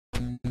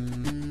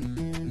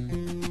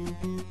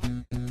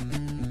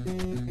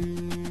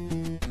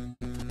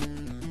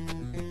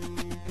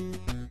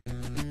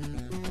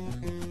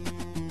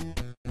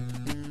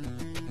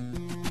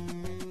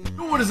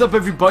What is up,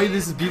 everybody?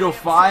 This is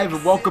Beto5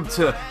 and welcome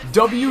to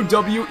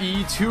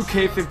WWE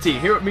 2K15.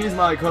 Here with me is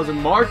my cousin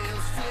Mark,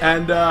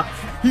 and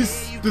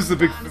this is a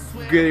big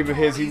game of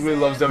his. He really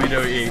loves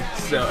WWE,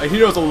 so and he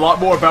knows a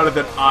lot more about it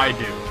than I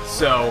do.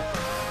 So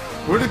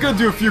we're just gonna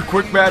do a few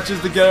quick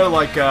matches together,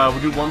 like we'll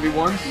do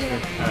 1v1s. Yeah.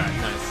 Alright,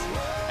 nice.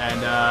 And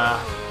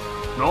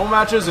normal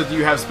matches, or do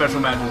you have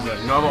special matches?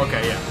 Normal?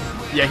 Okay, yeah.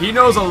 Yeah, he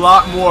knows a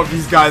lot more of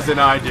these guys than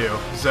I do.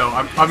 So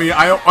I mean,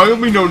 I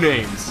only know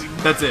names.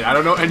 That's it. I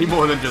don't know any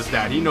more than just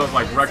that. He knows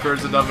like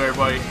records and stuff,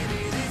 everybody.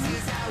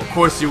 Of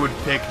course you would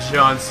pick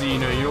John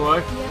Cena, you know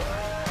what?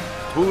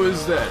 Who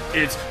is that?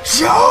 It's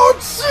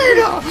John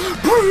Cena!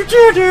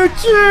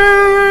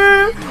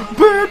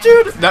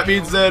 That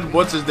means then,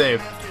 what's his name?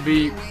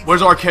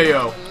 Where's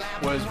RKO?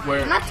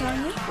 Where? I'm not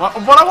telling you.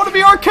 But I want to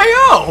be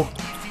RKO!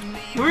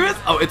 Where is?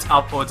 Oh, it's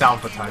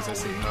alphabetized, I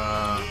see.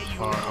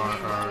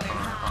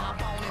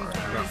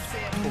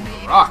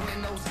 Rock.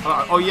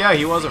 Oh yeah,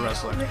 he was a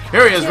wrestler.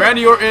 Here he is,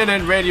 Randy Orton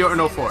and Randy Orton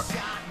 04.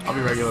 I'll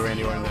be regular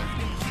Randy Orton then.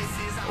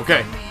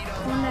 Okay.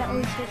 One that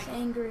always gets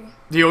angry.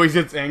 He always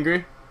gets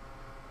angry?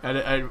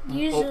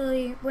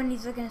 Usually when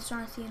he's against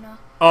John Cena.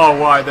 Oh,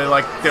 why? They're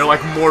like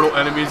mortal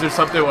enemies or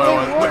something? Why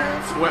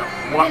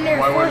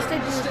they're forced to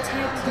do a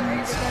tag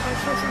team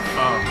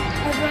together.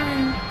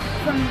 Everyone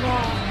from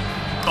Raw.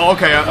 Oh,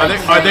 okay.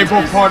 Are they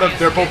both part of?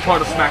 They're both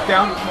part of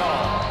SmackDown?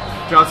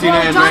 John Cena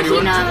and Randy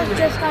Orton. John Cena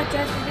just got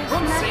dressed to do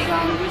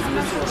SmackDown.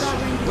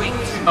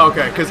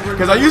 Okay,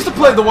 because I used to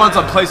play the ones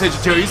on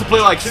PlayStation 2. I used to play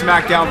like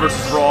SmackDown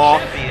vs. Raw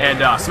and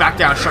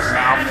SmackDown Shut Your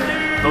Mouth.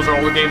 Those are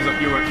all the games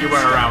that you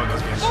went around with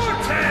those games.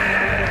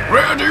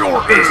 Randy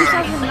Orton!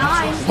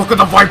 2009. Look at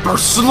the Viper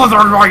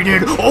slithering right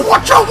in! Oh,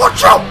 watch out,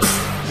 watch out!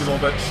 Just all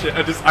that shit.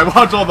 I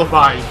watch all the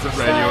vines of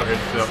Randy Orton.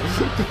 So.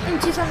 In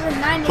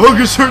 2009, look,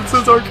 his shirt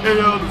says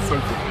RKO. That's so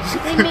cool.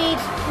 They made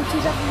in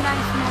 2009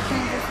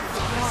 SmackDown vs.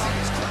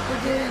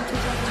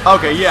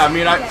 Okay, yeah, I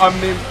mean,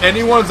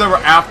 any ones that were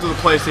after the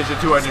PlayStation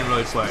 2, I didn't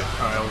really play.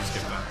 Alright, I'll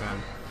skip that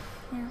then.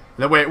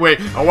 Yeah.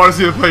 Wait, I want to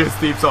see the play his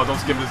theme song. Don't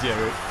skip this yet,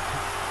 right?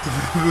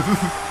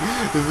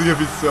 This is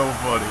gonna be so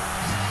funny.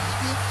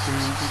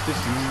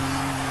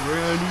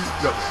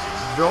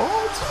 No,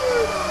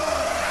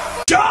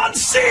 John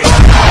Cena!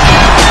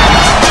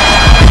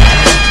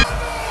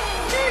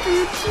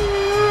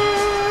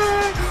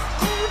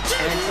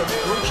 And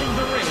approaching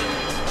the ring.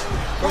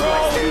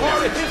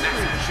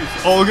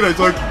 Oh, look at that, it's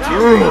like,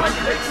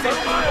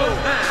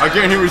 I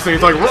can't hear what he's saying,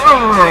 it's like,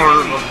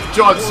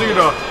 John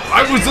Cena,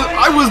 I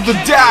was the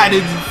dad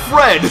in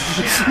Fred.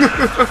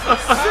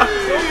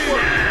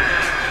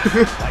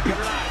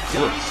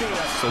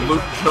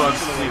 Salute John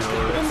Cena.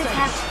 In the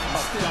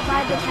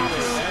by the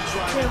capital,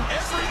 too.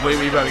 What do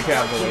you mean by the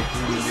capital? Like,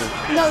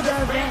 no, the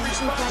event is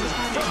by the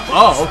capital.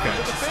 Oh, okay.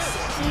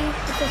 See, it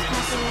says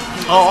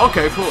capital. Oh,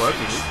 okay, cool, that's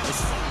neat.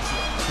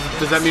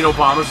 Does that mean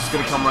Obama's just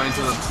gonna come right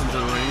into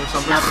the ring or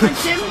something? Not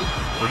punch him.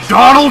 Or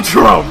Donald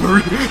Trump! Or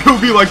he'll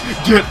be like,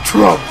 get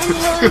Trump!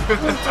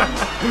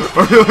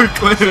 Or Hillary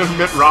Clinton and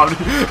Mitt Romney.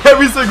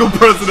 Every single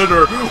president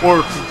or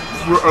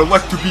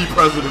elect to be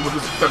president will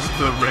just step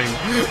into the ring.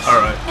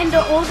 Alright. And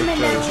the old man,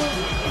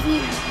 if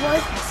he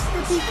was to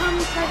become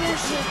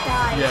president, he would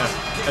die.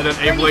 Yeah. And then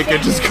Abe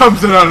Lincoln just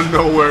comes in out of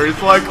nowhere. He's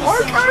like,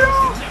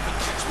 RKO!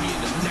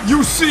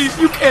 You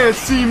can't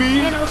see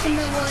me! And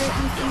Ultimate Warrior,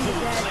 he's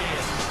dead.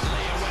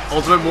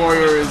 Ultimate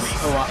Warrior is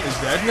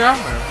dead now?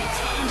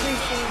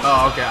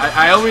 Oh, okay.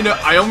 I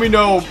only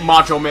know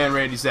Macho Man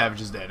Randy Savage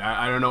is dead.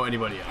 I don't know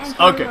anybody else. And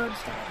Cody okay.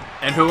 Rhodes dead.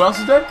 And who else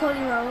is dead? Cody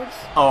Rhodes.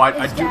 Oh,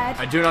 I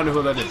do not know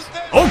who that is.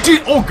 Oh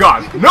gee, oh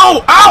god.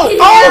 No! Ow!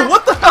 Yeah. Oh,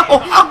 what the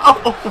hell?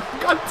 Ow!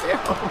 God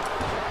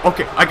damn.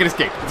 Okay, I can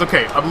escape. It's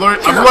okay. I'm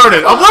learning.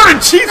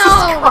 Jesus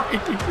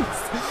Christ.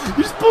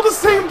 You just pulled the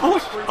same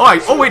bullshit.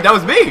 Oh wait, that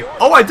was me.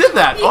 Oh, I did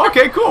that. Yeah.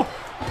 Okay, cool.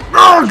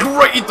 Oh,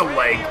 great, eat the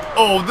leg.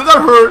 Oh, did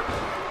that hurt?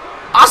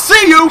 I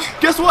see you!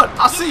 Guess what?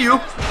 I see you!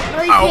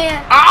 No, you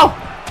can't. Ow!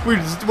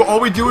 All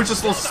we do is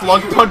just little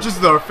slug punches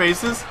to our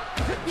faces?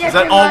 Yeah,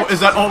 is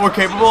that all we're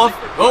capable of?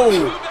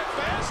 Oh!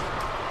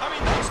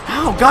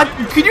 Ow, God,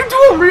 can you do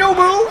a real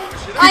move?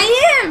 I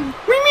am!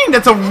 What do you mean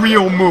that's a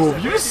real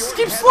move? You just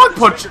keep slug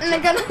punching. And I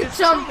gotta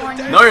jump on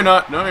you. No, you're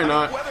not. No, you're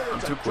not.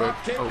 I'm too quick.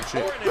 Oh,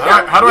 shit.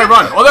 How do I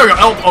run? Oh, there we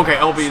go. Okay,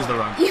 LB is the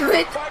run. You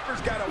hit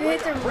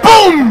the run.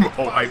 Boom!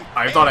 Oh,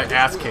 I thought I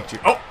ass kicked you.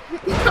 Oh!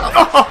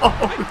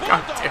 Oh,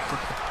 God damn it.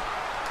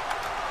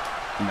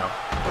 No.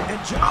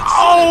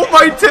 Oh,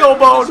 my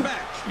tailbone!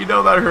 You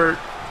know that hurt.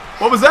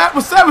 What was that?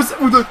 Was that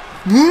the...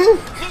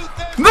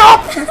 No!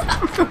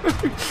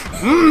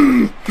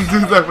 Do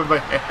that with my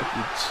hand.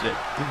 Shit.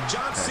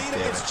 John Cena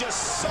is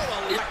just so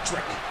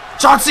electric.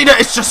 John Cena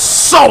is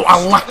just so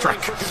electric.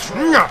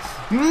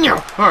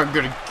 I'm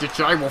gonna get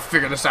you. I will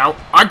figure this out.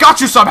 I got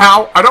you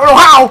somehow. I don't know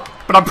how,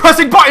 but I'm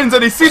pressing buttons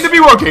and they seem to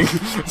be working.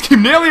 Keep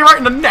nailing you right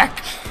in the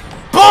neck.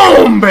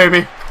 Boom,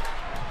 baby!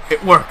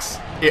 It works.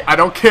 I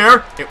don't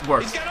care. It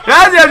works.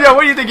 Yeah,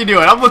 what do you think you're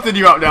doing? I'm lifting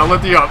you up now.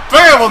 Lifting you up.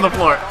 Bam on the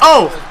floor.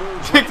 Oh!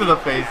 Kick to the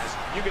face.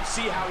 You can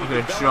see how I'm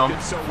gonna jump.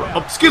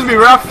 Oh, excuse me,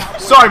 ref.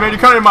 Sorry, man. You're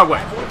kind of in my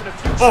way.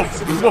 Oh,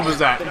 what was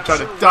that? I'm trying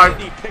to dive.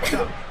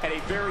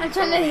 I'm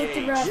trying to hit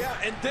the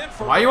ref.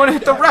 Why you want to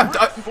hit the ref?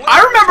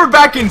 I remember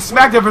back in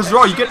SmackDown vs.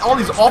 Raw, you get all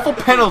these awful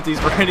penalties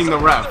for hitting the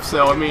ref.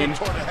 So, I mean,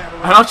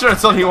 I'm not sure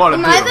it's something you want to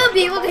do. Might as well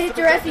be able to hit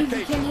the ref if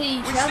you can hit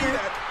each other.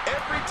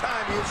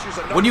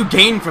 What do you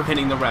gain from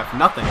hitting the ref?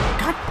 Nothing.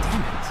 God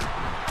damn it.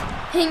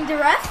 Hitting the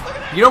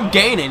ref? You don't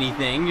gain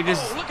anything. You're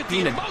just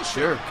being a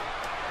jerk.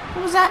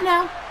 What was that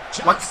now?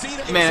 What?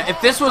 Man,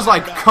 if this was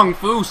like Kung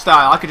Fu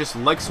style, I could just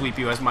leg sweep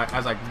you as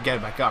I get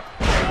it back up.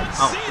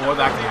 Oh, well,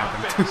 that can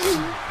happen.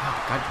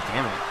 Oh, God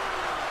damn it.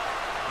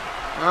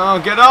 Oh,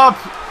 get up!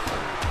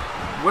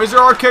 Where's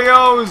your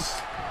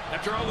RKOs?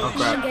 Oh,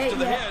 crap.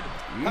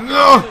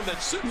 No!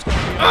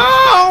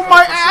 Oh,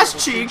 my ass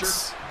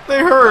cheeks! They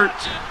hurt.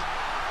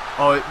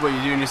 Oh, wait,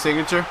 you doing your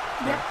signature?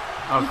 Yeah.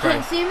 Okay. You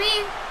can't see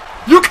me?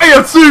 You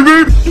can't see me!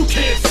 You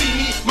can't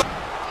see me!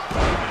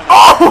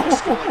 Oh!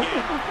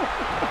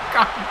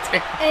 God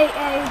damn.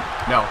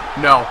 AA. No,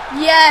 no.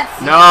 Yes.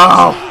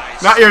 No!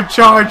 Not your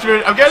charge.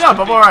 I'm getting up.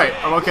 I'm alright.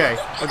 I'm okay.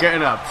 I'm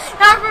getting up.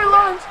 Not for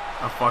long.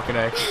 Oh, fucking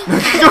A.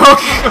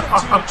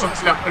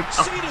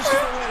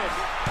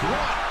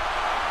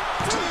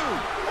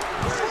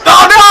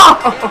 No, no!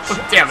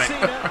 Damn it.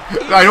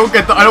 I don't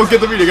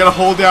get the read. You gotta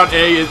hold down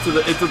A into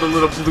the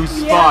little blue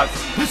spot.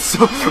 That's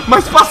so, my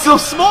spot's so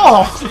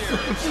small.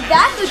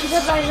 Exactly,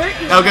 because I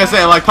hurt you. I was gonna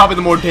say, like, probably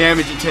the more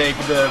damage you take,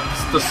 the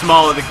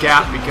smaller the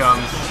gap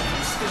becomes.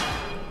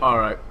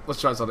 Alright, let's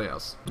try something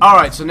else.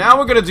 Alright, so now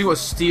we're gonna do a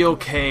steel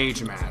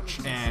cage match.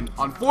 And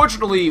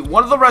unfortunately,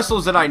 one of the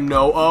wrestlers that I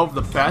know of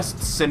the best,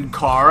 Sin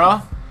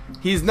Cara,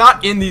 he's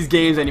not in these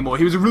games anymore.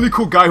 He was a really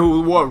cool guy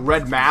who wore a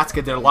red mask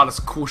and did a lot of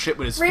cool shit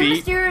with his Rey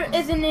feet. Mysterio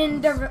isn't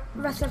in the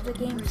rest of the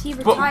games. He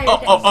But, retired.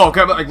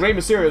 okay, but like Rey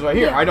Mysterio is right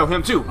here. Yeah. I know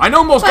him too. I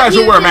know most But guys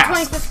he who wear was in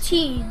masks.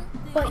 2015,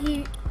 but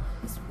he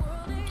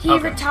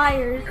Okay.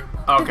 retired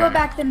to Okay. go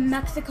back to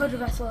Mexico to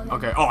wrestle again.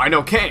 Okay, oh, I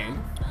know Kane.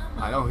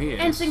 I know he is.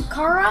 And Sin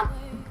Cara,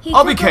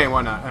 I'll be Kane,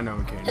 why not? I know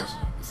who Kane is.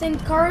 Sin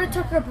Cara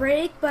took a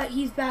break, but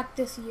he's back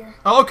this year.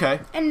 Oh, okay.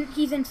 And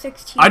he's in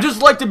 16. I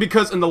just liked it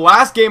because in the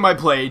last game I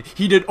played,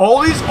 he did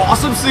all these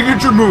awesome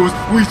signature moves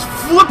where he's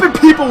flipping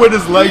people with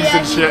his legs Yeah,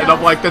 and he shit, and I'm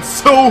does. like, that's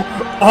so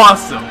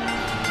awesome.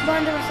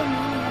 Going to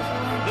WrestleMania as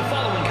well. The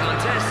following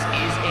contest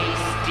is a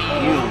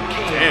steel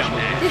cage damn.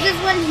 match. This is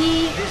when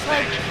he, This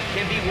like, match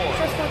can be won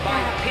just like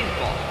by that.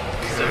 pinfall.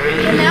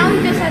 But now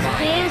he just has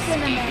pants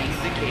and a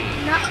mask. The cage.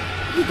 Not,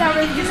 he got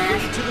rid of the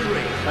mask, To the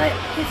ring. but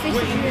his face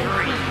is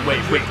weird.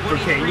 Wait, for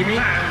Kane, you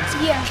mean?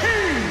 Yeah.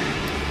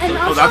 And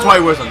also, Oh, that's why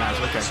he wears a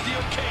mask, okay.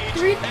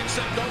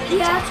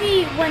 he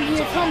actually, when he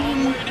was home,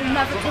 he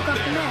never took off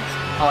the mask.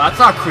 Oh, that's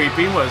not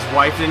creepy. What, his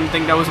wife didn't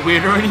think that was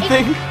weird or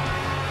anything?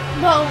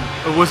 Well,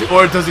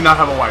 Or does he not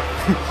have a wife?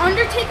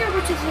 Undertaker,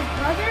 which is his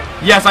brother,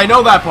 Yes, I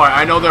know that part.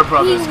 I know they're he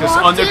brothers. Because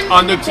walked in the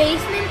Undertaker.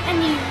 basement and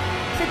he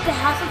set the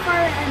house on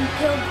fire and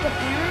killed the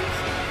parents.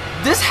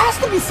 This has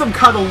to be some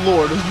kind of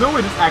lore. There's no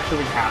way this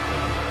actually happened.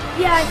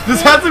 Yeah, I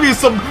This think- has to be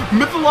some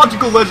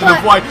mythological legend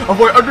of why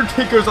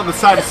Undertaker's on the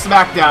side of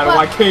SmackDown and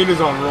why Kane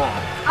is on Raw.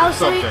 I'll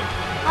show Something.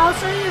 I'll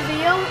show you a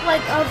video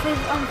like of his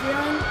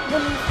unveiling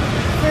when he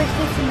first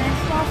takes the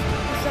mask off.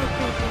 It's so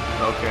creepy.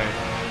 Okay.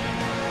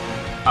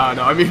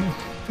 No, I mean,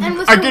 And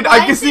with I the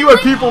can see why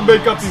white people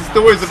make up these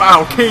stories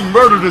about how Kane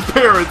murdered his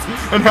parents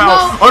and how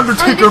No,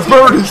 Undertaker Undertaker-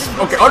 murdered his.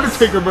 Okay,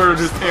 Undertaker murdered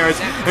his parents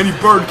and he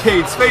burned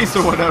Kane's face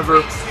or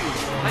whatever.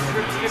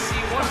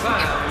 151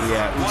 pounds.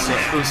 Yeah,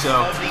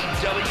 Uso.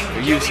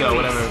 Or Uso,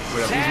 whatever.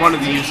 He's one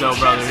of the Uso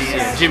brothers.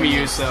 Yeah, Jimmy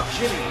Uso.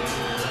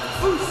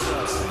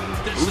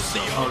 Uso.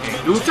 Okay.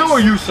 Uso or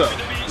Uso?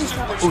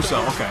 Uso.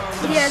 Okay.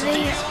 Yeah,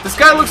 they. This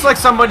guy looks like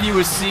somebody you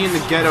would see in the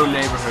ghetto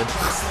neighborhood.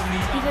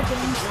 He's a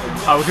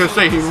gangster. I was gonna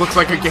say he looks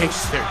like a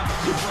gangster.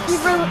 He's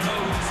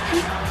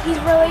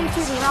related to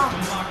The Rock.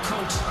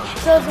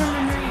 So is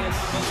Roman Reigns.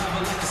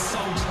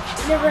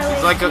 They're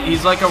related.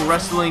 He's like a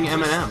wrestling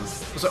Eminem.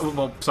 So,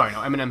 well, sorry, no,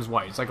 Eminem's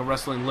white. It's like a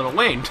wrestling Lil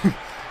Wayne.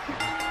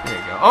 There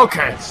you go.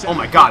 Okay. Oh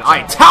my God,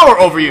 I tower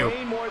over you.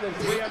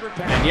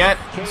 And yet,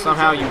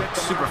 somehow you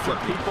super flip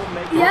me.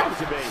 Yep.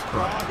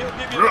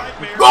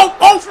 Oh!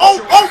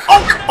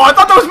 Oh, I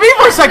thought that was me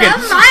for a second.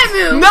 That's my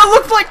move. That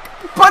looked like.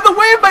 By the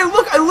way of my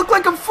look, I look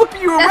like I'm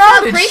flipping you That's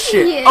around how and crazy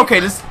shit. he is. Okay,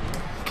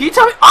 can you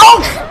tell me? Oh,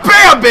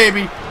 bam,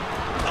 baby.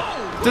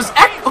 Does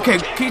X? Okay,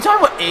 can you tell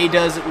me what A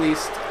does at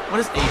least? What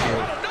does A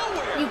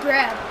do? You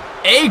grab.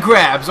 A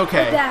grabs.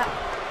 Okay. Like that.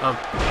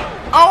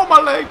 Oh, my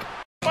leg.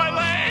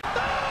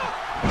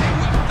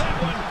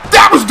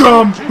 That was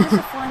dumb. You're just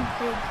a flying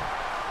pig.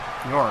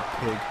 You're a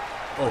pig.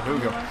 Oh, here we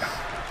go.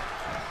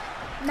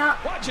 Not.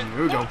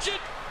 Here we go.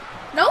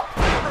 Nope.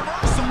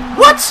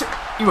 What?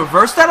 You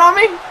reversed that on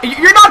me?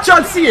 You're not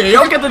John Cena. You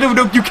don't get to do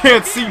no, you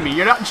can't see me.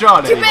 You're not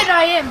John Too anymore. bad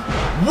I am.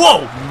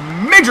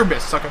 Whoa! Major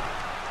miss, sucker.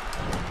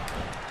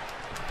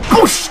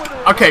 Boosh!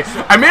 Okay,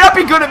 I may not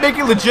be good at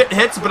making legit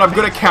hits, but I'm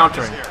good at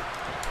countering.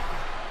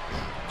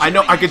 I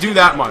know I could do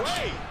that much.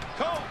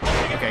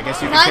 Okay, I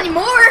guess you can. Not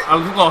anymore. I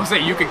was gonna say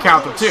you can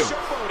counter too.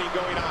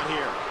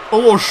 a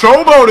little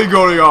showboating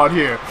going on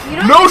here.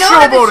 No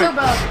showboating.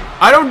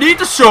 I don't need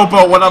to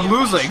showboat when I'm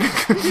losing.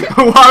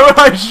 Why would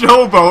I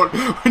showboat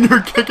when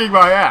you're kicking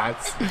my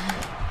ass?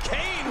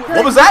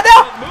 What was that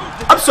now?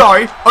 I'm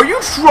sorry. Are you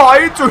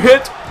trying to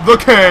hit the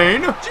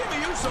cane?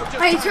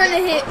 Are you trying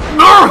to hit?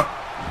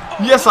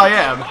 Yes, I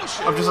am.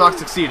 I'm just not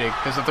succeeding.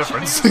 There's a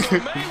difference.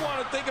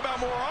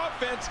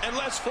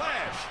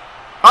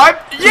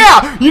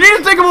 Yeah, you need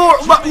to think of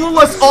more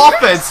less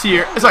offense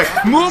here. Sorry,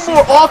 more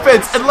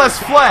offense and less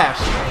flash.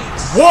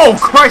 Whoa,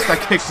 Christ,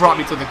 that kick brought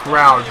me to the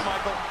ground.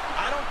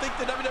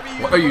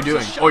 What are you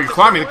doing? Oh, you're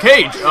climbing the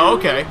cage. Oh,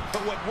 okay.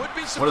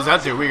 What does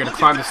that do? We're gonna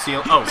climb the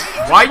ceiling. Oh,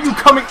 why are you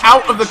coming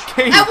out of the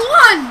cage? I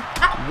won!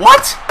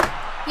 What?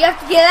 You have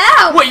to get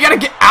out. What, you gotta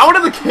get out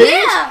of the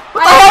cage? Yeah,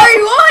 What I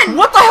already won.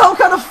 What the hell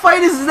kind of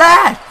fight is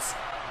that?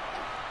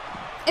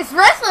 It's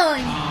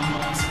wrestling.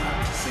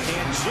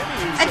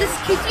 I just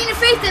kicked you in the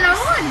face and I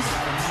won.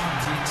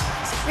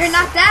 You're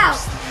knocked out.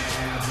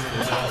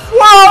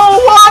 Whoa,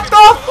 what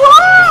the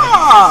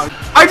fuck?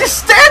 I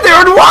just stand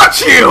there and watch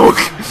you!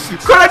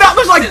 Could I not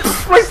just like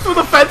right through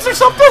the fence or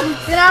something?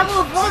 Then I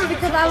will have won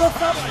because I will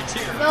fell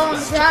on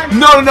the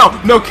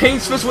ground. No,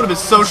 Kane's fist would have been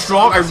so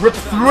strong, I ripped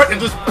through it and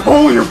just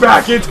pull you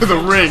back into the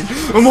ring.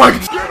 I'm like,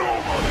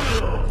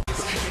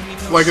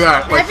 like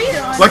that.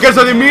 Like as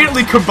I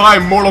immediately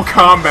combine Mortal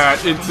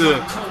Kombat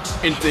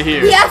into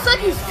here. He acts like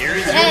he's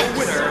dead.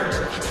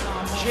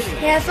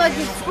 He acts like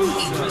he's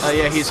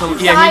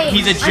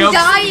he's a joke. I'm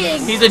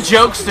dying. He's a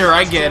jokester,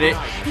 I get it.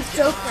 He's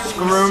joking.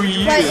 Screw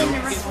you. Right in the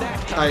wrestling.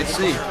 I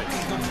see.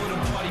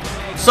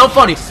 So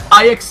funny.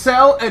 I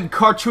excel in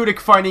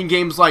cartoonic fighting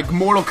games like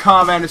Mortal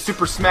Kombat and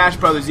Super Smash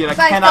Brothers, yet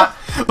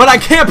but I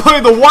can't play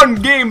the one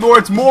game where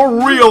it's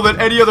more real than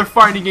any other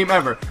fighting game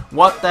ever.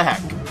 What the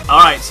heck?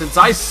 Alright, since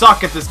I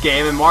suck at this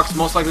game and Mark's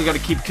most likely gonna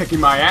keep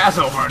kicking my ass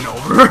over and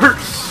over,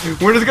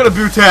 we're just gonna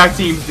do tag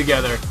teams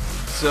together.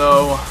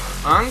 So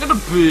I'm gonna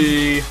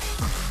be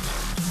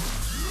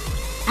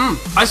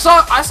I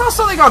saw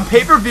something on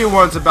pay-per-view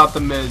once about The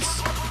Miz.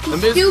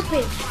 He's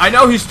stupid. I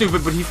know he's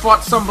stupid, but he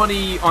fought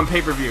somebody on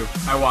pay-per-view.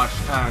 I watched.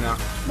 I don't know.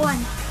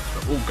 One.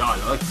 Oh god,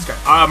 I like this guy.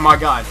 Oh my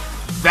god,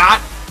 that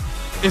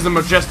is a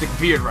majestic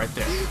beard right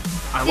there.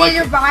 I like it.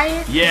 Daniel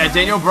Bryan. Yeah,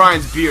 Daniel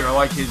Bryan's beard. I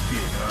like his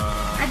beard.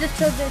 I just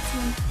chose this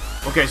one.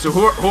 Okay, so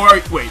who are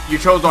you? Wait, you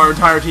chose our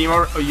entire team,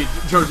 or you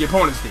chose the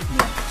opponent's team?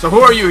 Yeah. So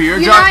who are you?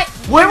 You're John.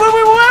 Wait! I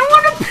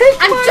want to pick.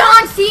 I'm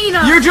John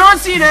Cena. You're John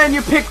Cena, and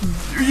you pick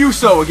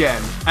Uso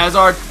again as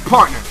our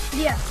partner.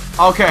 Yeah.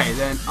 Okay,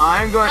 then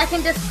I'm going. I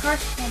can just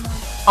crush him.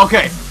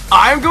 Okay,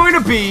 I'm going to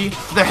be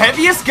the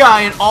heaviest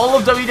guy in all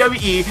of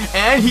WWE,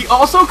 and he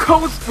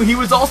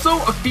was also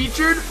a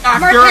featured actor.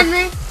 Mark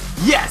Henry.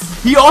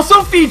 Yes, he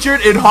also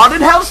featured in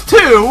Haunted House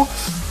 2.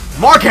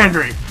 Mark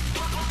Henry.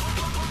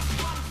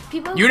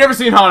 You've never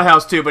seen Haunted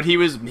House 2, but he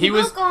was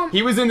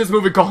in this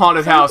movie called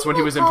Haunted House when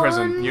he was in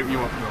prison. You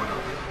won't know.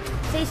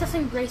 Say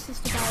something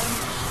racist about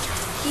him.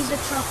 He's a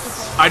chocolate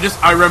bar.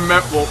 I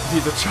remember. Well,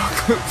 he's a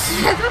chocolate.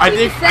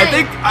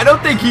 I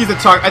don't think he's a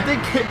chocolate. I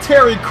think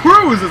Terry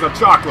Crews is a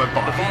chocolate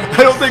bar. I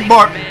don't think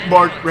Mark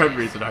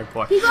Henry's an chocolate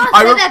bar. He's said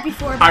that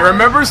before. I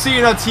remember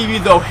seeing on TV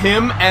though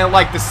him and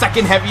like the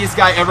second heaviest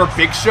guy ever,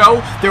 Big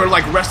Show. They were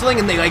like wrestling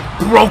and they like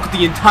broke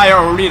the entire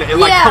arena. It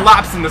like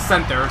collapsed in the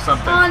center or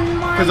something. On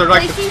my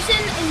PlayStation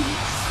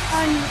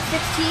on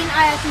 16,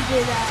 I actually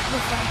did that with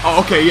them. Oh,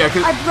 okay, yeah.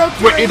 I broke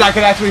the ring. That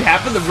could actually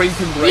happen? The ring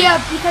can break?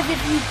 Yeah, because if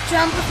you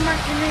jump with Mark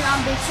Henry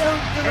on Big Show,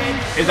 the ring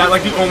is that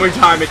like the only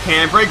time it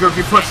can break? Or if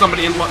you put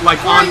somebody in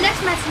like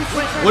next match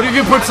what if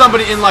you put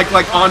somebody in like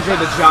Andre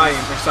the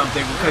Giant or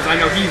something? Because I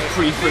know he's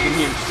pretty freaking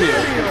huge too.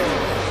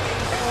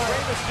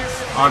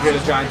 Andre the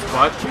Giant's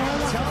butt?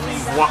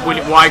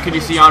 Why can you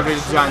see Andre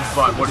the Giant's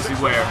butt? What does he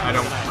wear? I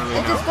don't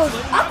really know. It just goes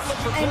up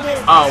and then...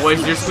 Oh, well, it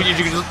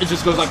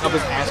just goes like up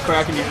his ass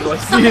crack and you can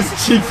like see his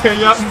cheeks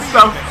hang out and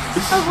stuff.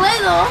 A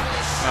little.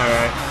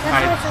 Alright.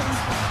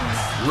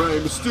 Rey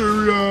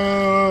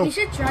Mysterio! You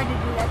should try to do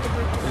that.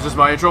 Is this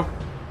my intro?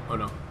 Oh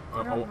no.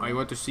 I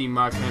want to see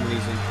Mark Henry's in.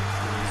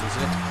 Is this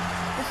it?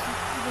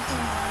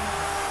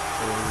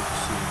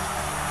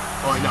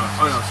 Oh no,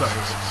 sorry.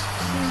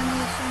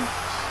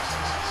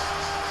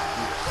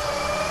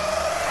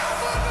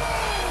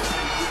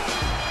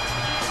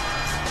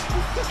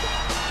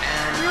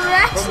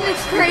 Actually,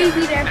 it's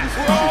crazy there. I'm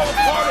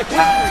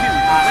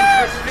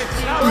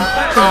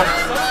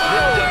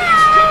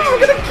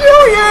gonna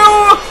kill you!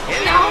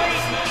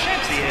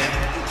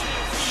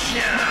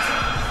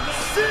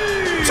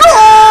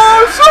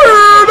 John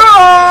Cena!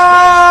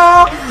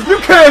 You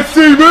can't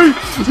see me!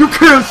 You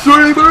can't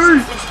see me!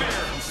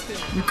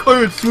 You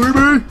can't see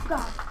me!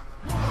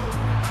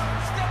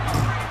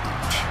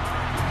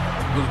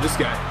 Look at this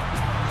guy.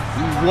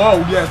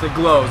 Whoa, yes, it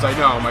glows. I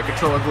know. My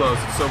controller glows.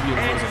 It's so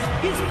beautiful.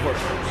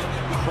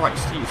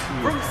 Christ, he's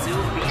huge.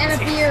 And a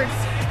beard.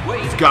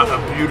 He's got a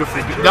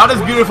beautiful beard. Not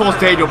as beautiful as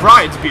Daniel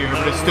Bryan's beard,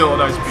 but it's still a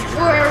nice beard.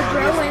 Or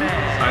growing.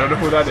 I don't know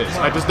who that is.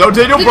 I just know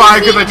Daniel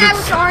Bryan because I just... Did you see the guy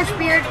with the orange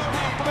beard?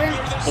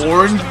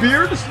 orange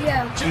beard?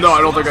 Yeah. No,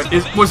 I don't think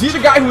was he the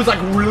guy who was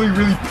like really,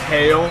 really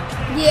pale?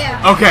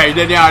 Yeah. Okay,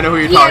 then yeah, I know who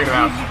you're talking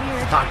about. Huge beard.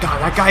 God,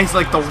 that guy's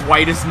like the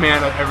whitest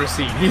man I've ever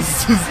seen.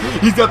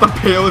 He's got the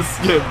palest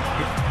skin.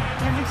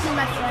 Never seen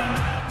my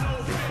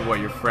friend. What,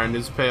 your friend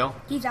is pale?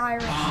 He's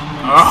Irish.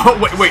 Oh,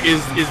 wait,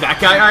 is that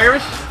guy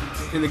Irish?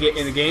 In the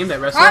game, that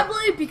wrestler?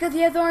 Probably because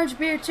he has orange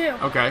beard too.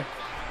 Okay.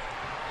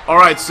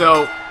 Alright,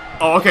 so...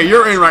 Oh, okay,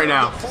 you're in right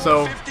now.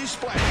 So...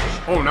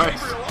 Oh,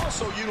 nice.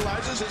 So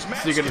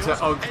you're gonna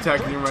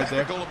attack him right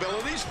there.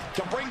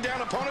 To bring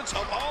down opponents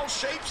of all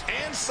shapes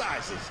and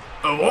sizes.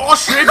 Of all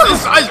shapes and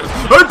sizes!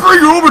 I'd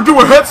bring you over to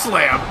a head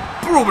slam!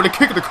 Boom, and a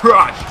kick in the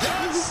crotch.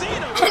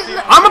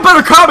 I'm a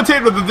better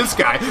commentator than this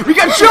guy. We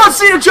got John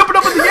Cena jumping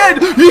up at the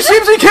end. He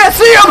seems he can't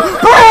see him.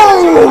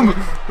 Boom!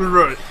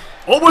 Right.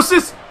 Oh, what's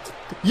this?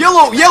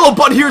 Yellow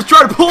butt here is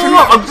trying to pull him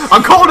up.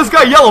 I'm calling this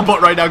guy Yellow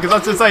Butt right now because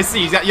that's what I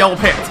see. He's got yellow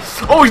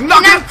pants. Oh, he's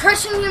knocking. And I'm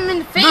crushing him in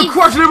the face. They're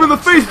crushing him in the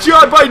face,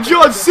 by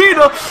John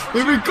Cena.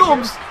 Here he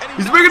comes.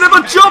 He's making him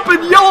a jump,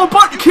 and Yellow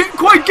Butt can't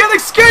quite get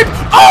escape.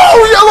 Oh,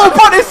 Yellow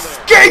Butt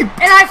escaped.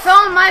 And I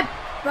fell on my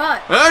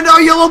butt. And now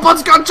Yellow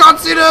Butt's got John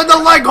Cena in the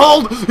leg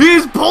hold.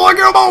 He's pulling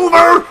him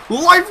over.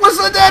 Lifeless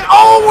and dead.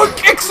 Oh, and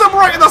kicks him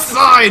right in the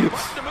side.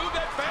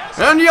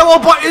 And Yellow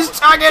Butt is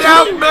tagging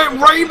out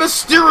Rey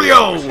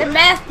Mysterio. The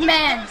masked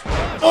man.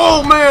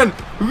 Oh, man.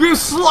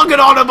 He's slugging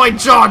on him by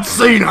John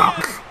Cena.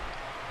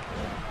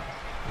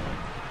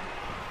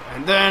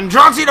 And then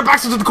John Cena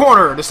backs into the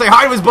corner to say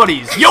hi to his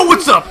buddies. Yo,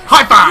 what's up?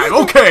 High five.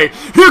 Okay,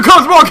 here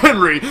comes Mark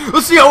Henry.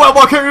 Let's see how well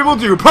Mark Henry will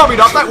do. Probably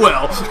not that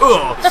well.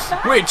 Ugh.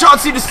 Wait, John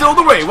Cena's still in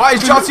the way. Why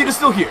is John Cena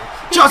still here?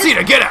 John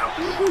Cena, get out.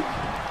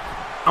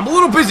 I'm a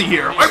little busy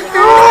here.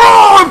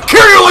 I'm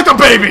killing you like a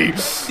baby.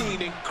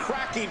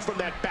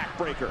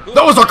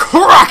 That was a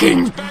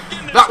cracking.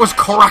 That was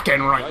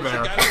cracking right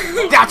there.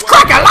 That's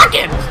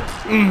crack-a-lacking.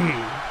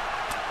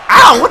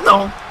 Ow, what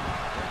the?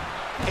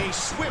 A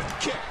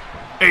swift kick.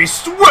 A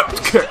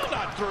swift kick.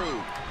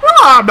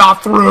 I'm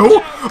not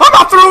through. I'm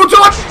not through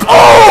until I...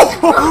 Oh!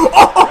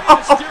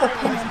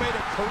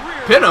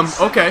 Pin him.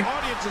 Okay.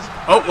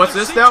 Oh, what's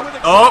this now?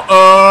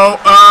 Oh,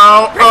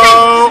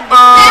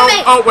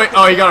 wait.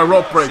 Oh, he got a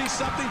rope break.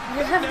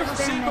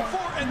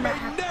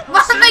 Why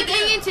am I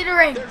getting into the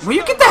ring? Will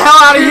you get the hell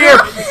out of here?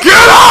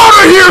 Get out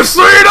of here,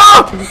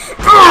 Cena!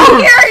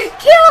 You're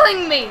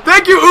killing me.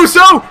 Thank you,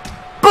 Uso.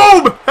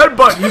 Boom!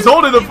 Headbutt. He's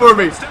holding it for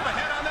me.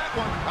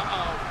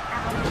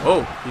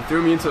 Oh, he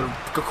threw me into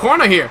the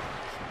corner here.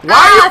 Why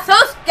are you... so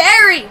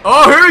scary.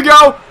 Oh, here we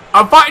go.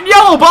 I'm fighting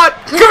Yellow Butt.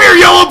 Come here,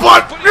 Yellow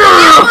Butt.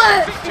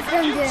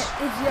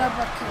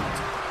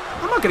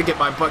 I'm not gonna get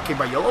my butt kicked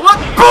by Yellow Butt.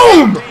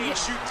 Boom!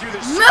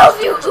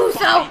 Move, you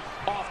Uso.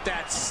 Off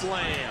that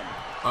slam.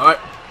 All right,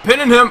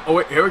 pinning him. Oh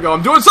wait, here we go.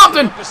 I'm doing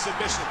something.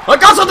 I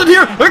got something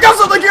here. I'm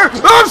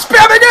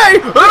spamming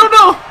A. I don't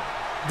know.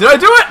 Did I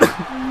do it?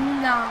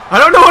 No. I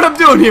don't know what I'm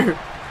doing here.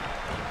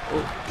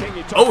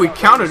 Oh, he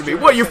countered me.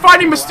 What, you're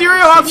fighting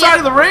Mysterio outside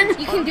of the ring?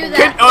 You can do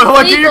that.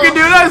 You can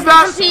do that? Is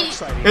that?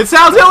 It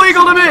sounds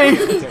illegal to me.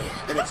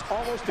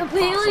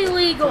 Completely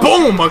legal.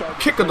 Boom! A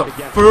kick in the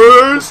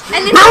face.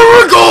 And Here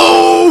we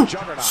go!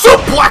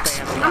 Suplex!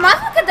 I might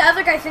look at the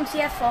other guy since he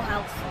has full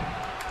health.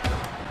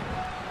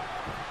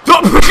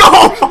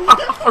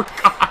 Oh,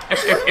 God.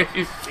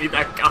 You see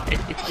that guy?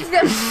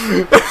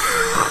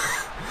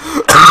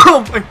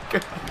 Oh, my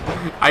God.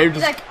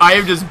 I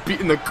am just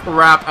beating the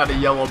crap out of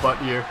Yellow Butt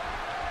here.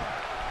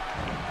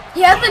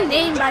 He has a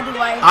name, by the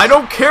way. I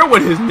don't care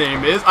what his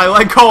name is. I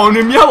like calling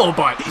him Yellow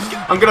Butt.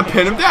 I'm gonna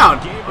pin him down.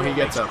 Oh, he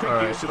gets up.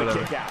 Alright,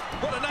 whatever.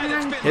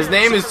 His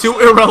name is too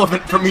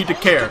irrelevant for me to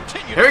care.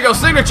 Here we go,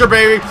 signature,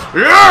 baby.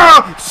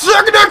 Yeah!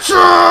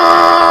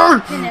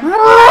 Signature!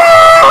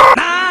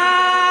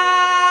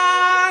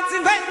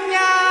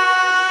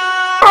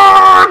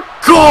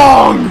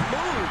 Kong!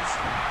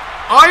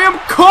 I am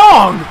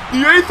Kong,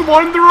 the 8th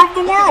wonder of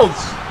the world.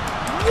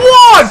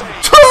 1,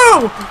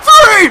 2,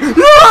 3,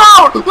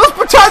 yeah! Let's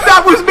pretend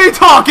that was me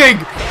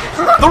talking!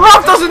 The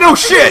ref doesn't know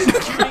shit!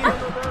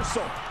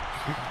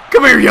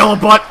 Come here, Yellow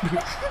Butt!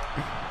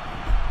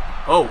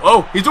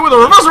 Oh, he's doing the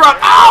reverse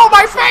around! Oh,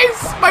 my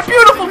face! My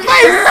beautiful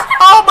face!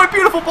 Oh, my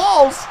beautiful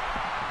balls!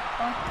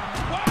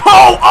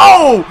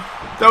 Oh!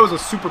 That was a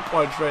super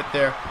punch right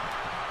there.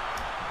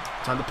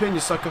 Time to pin you,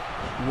 sucker.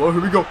 Whoa,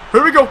 here we go.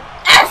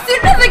 As soon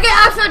as I get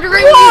outside the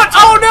ring. What?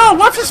 Oh no!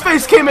 What's his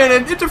face came in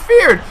and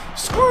interfered.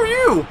 Screw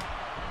you!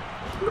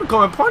 I'm gonna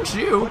come and punch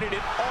you.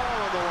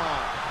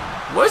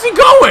 Where's he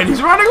going?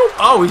 He's running.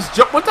 Oh, he's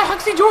jump. What the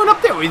heck's he doing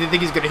up there? What, do you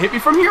think he's gonna hit me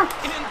from here?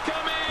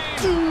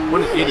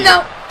 What an idiot!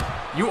 No.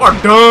 You are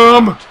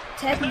dumb.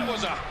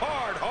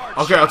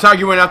 Okay, I'll tag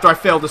you in after I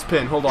fail this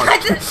pin. Hold on.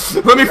 Let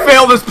me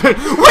fail this pin.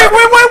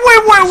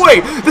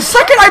 Wait! The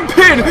second I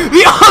pin,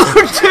 the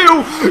other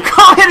two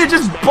go ahead and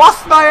just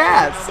bust my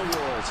ass.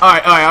 All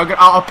right.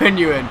 I'll pin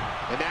you in.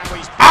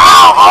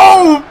 Ow!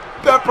 Oh!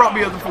 That brought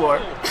me on the floor.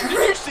 Did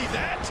you see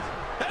that?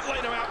 That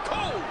laid him out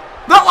cold.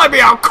 That let me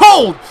out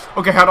cold!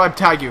 Okay, how do I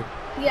tag you?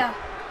 Yeah.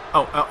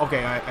 Oh,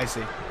 okay, I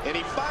see. And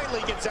he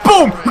finally gets out.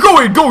 Boom!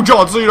 Go,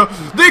 John Cena!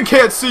 They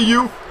can't see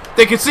you!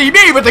 They can see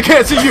me, but they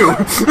can't see you!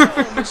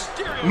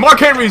 Mark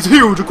Henry's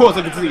huge, of course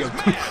I can see him.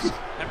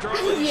 After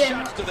all these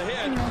shots to the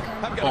head,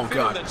 I've got a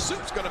feeling that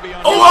Soup's gonna be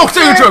on. Oh,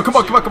 signature! Come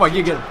on,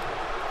 you get him.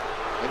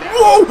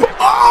 Whoa!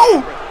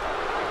 Oh!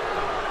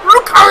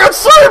 You can't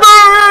see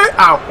me!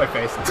 Ow, my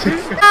face.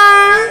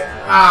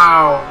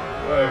 Ow,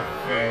 my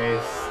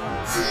face.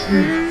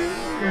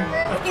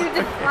 You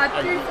just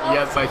slapped yourself?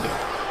 Yes, I did.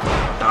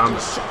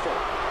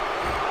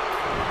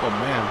 Oh,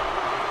 man.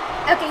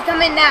 Okay,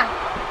 come in now.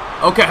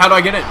 Okay, how do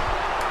I get in?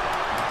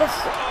 This,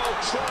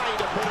 Trying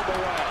to put him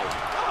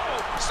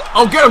away.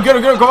 Oh, get him,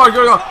 come on,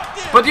 go.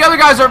 But the other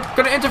guys are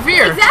gonna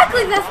interfere.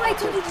 exactly, that's why I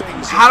told you.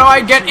 How do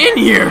I get in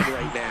here?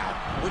 Right now.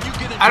 When you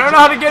get I don't know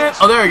how to get in.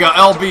 Oh, there we go.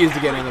 LB is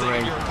to get in the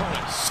ring.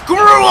 Screw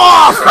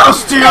off,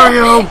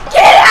 Mysterio!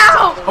 Get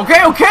out!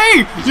 Okay.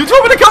 You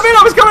told me to come in.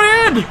 I was coming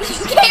in.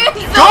 You came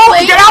in so Go,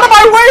 late. get out of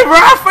my way,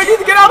 ref! I need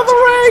to get out of the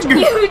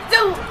ring.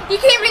 You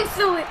came in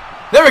so late.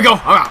 There we go.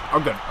 I'm out.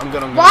 I'm good.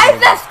 Why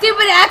is that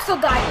stupid Axel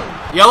guy?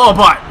 Yellow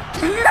butt.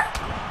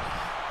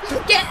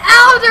 Get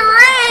out of the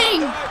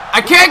ring!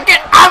 I can't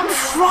get. I'm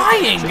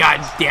trying. God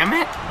damn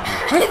it!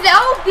 It's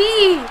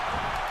LB.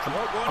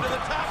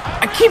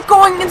 I keep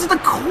going into the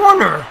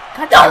corner.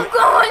 God damn Don't it.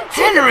 go into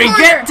Henry, the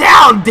get corner.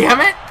 down!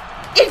 Damn it!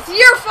 It's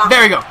your fault.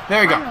 There we go.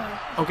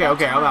 Okay.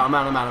 I'm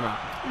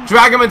out.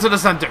 Drag him into the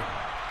center.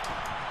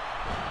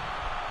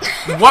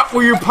 What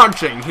were you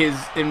punching? His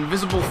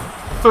invisible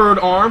third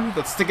arm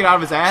that's sticking out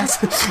of his ass?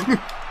 Come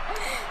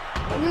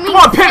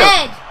on, pin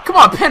him! Come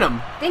on, pin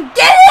him! Then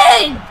get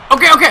in!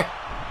 Okay.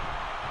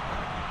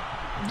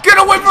 Get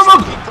away from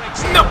him!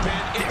 No!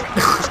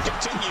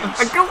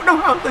 I don't know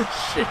how this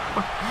shit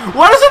works.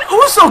 Why doesn't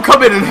Uso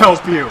come in and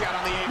help you?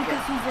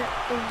 Because he's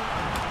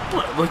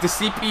What, like the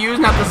CPU is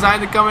not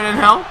designed to come in and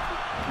help?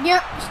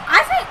 Yeah,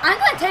 I think I'm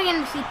gonna tag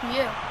in the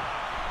CPU.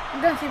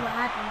 I'm gonna see what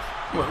happens.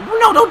 Well,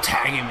 no, don't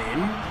tag him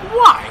in.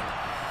 Why?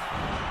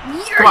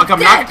 You're Come on,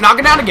 dead. knock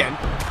it down again.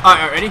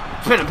 Alright, ready?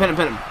 Pin him. Pin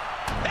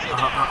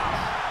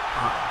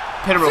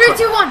him real 3, quick.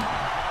 2, 1.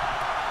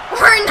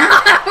 We're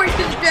not. We're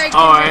just dragging.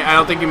 Alright, I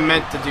don't think you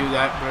meant to do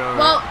that.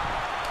 Well,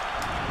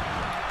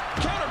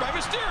 Counter by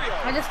Mysterio.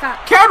 I just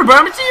got. Counter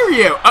by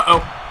Mysterio.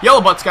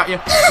 Yellow butt's got you.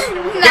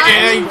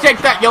 Yeah, you take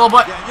that, yellow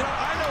butt. Yeah,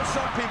 I know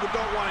some people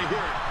don't want to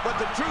hear it, but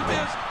the truth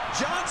is,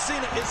 John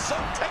Cena is so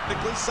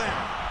technically sound.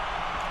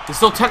 He's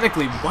so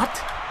technically what?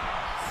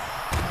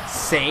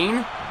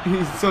 Sane?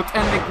 He's so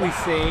technically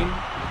sane.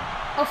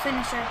 I'll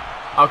finish her.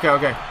 Okay.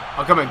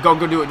 I'll come in. Go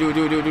do it.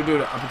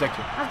 I'll protect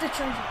you. I have to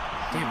charge it.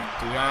 Damn it,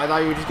 dude. I thought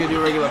you were just gonna do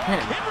a regular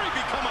pin. Henry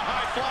become a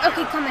high flyer.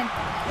 Okay, come in.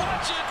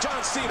 Watch it. John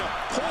Cena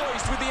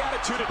poised with the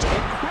attitude of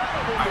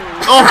incredible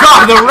move. Oh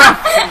god, the ref!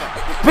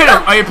 Pin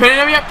him! Are you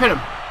pinning him yet? Pin him.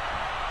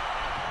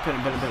 Pin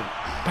him.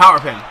 Power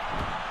pin.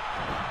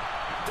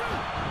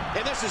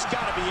 And this has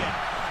got to be it.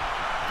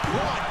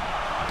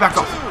 Back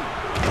off.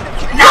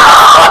 No!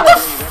 What the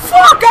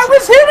fuck? I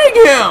was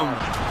hitting him!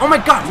 Oh my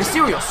god,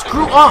 Mysterio,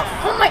 screw off!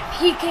 Oh my,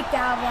 he kicked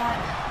out of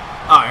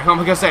that. Alright, I'm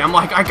gonna say, I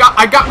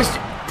got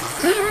Mysterio.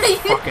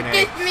 Fucking A.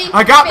 Kicked me in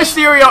I got the face.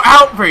 Mysterio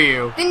out for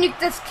you! Then you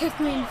just kicked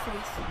me in the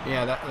face.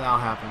 Yeah, that'll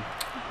happen.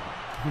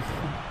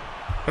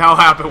 That'll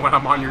happen when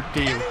I'm on your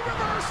team.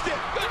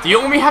 Do you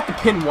only have to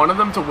pin one of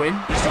them to win?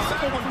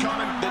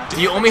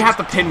 Do you only have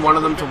to pin one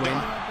of them to win?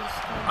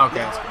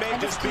 Okay.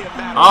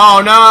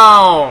 Oh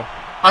no!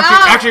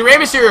 Actually, Rey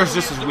Mysterio is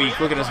just as weak.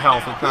 Look at his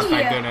health. It's not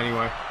that good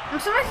anyway. I'm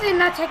surprised they're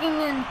not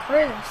taking in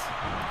Curtis.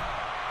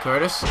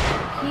 Curtis?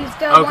 He's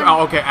the Okay,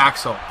 one. okay,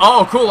 Axel.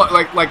 Oh, cool.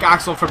 Like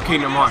Axel from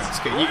Kingdom Hearts.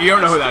 You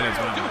don't know who that is,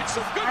 but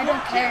I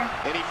don't care.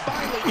 And he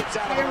finally gets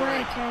out I of the don't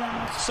really ring. care that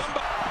much.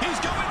 He's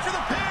going for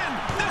the pin.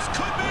 This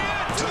could be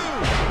it.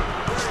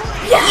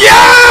 2.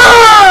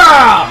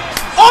 yeah!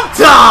 On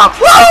top!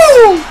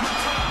 Woo!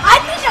 I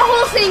think the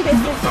whole thing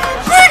is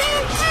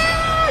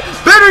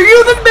Better you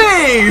than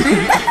me!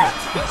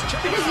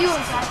 because you was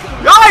asking.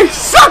 I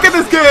suck at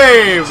this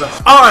game!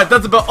 Alright,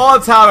 that's about all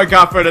the time I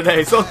got for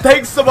today. So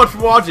thanks so much for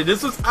watching.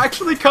 This was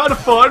actually kind of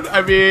fun.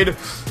 I mean,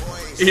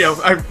 you know,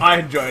 I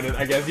enjoyed it,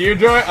 I guess. You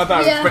enjoyed it? I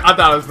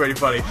thought it was pretty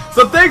funny.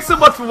 So thanks so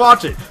much for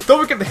watching. Don't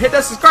forget to hit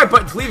that subscribe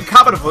button to leave a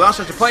comment of what else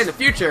I should play in the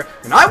future.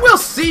 And I will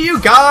see you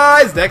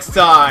guys next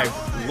time.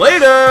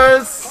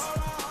 Laters!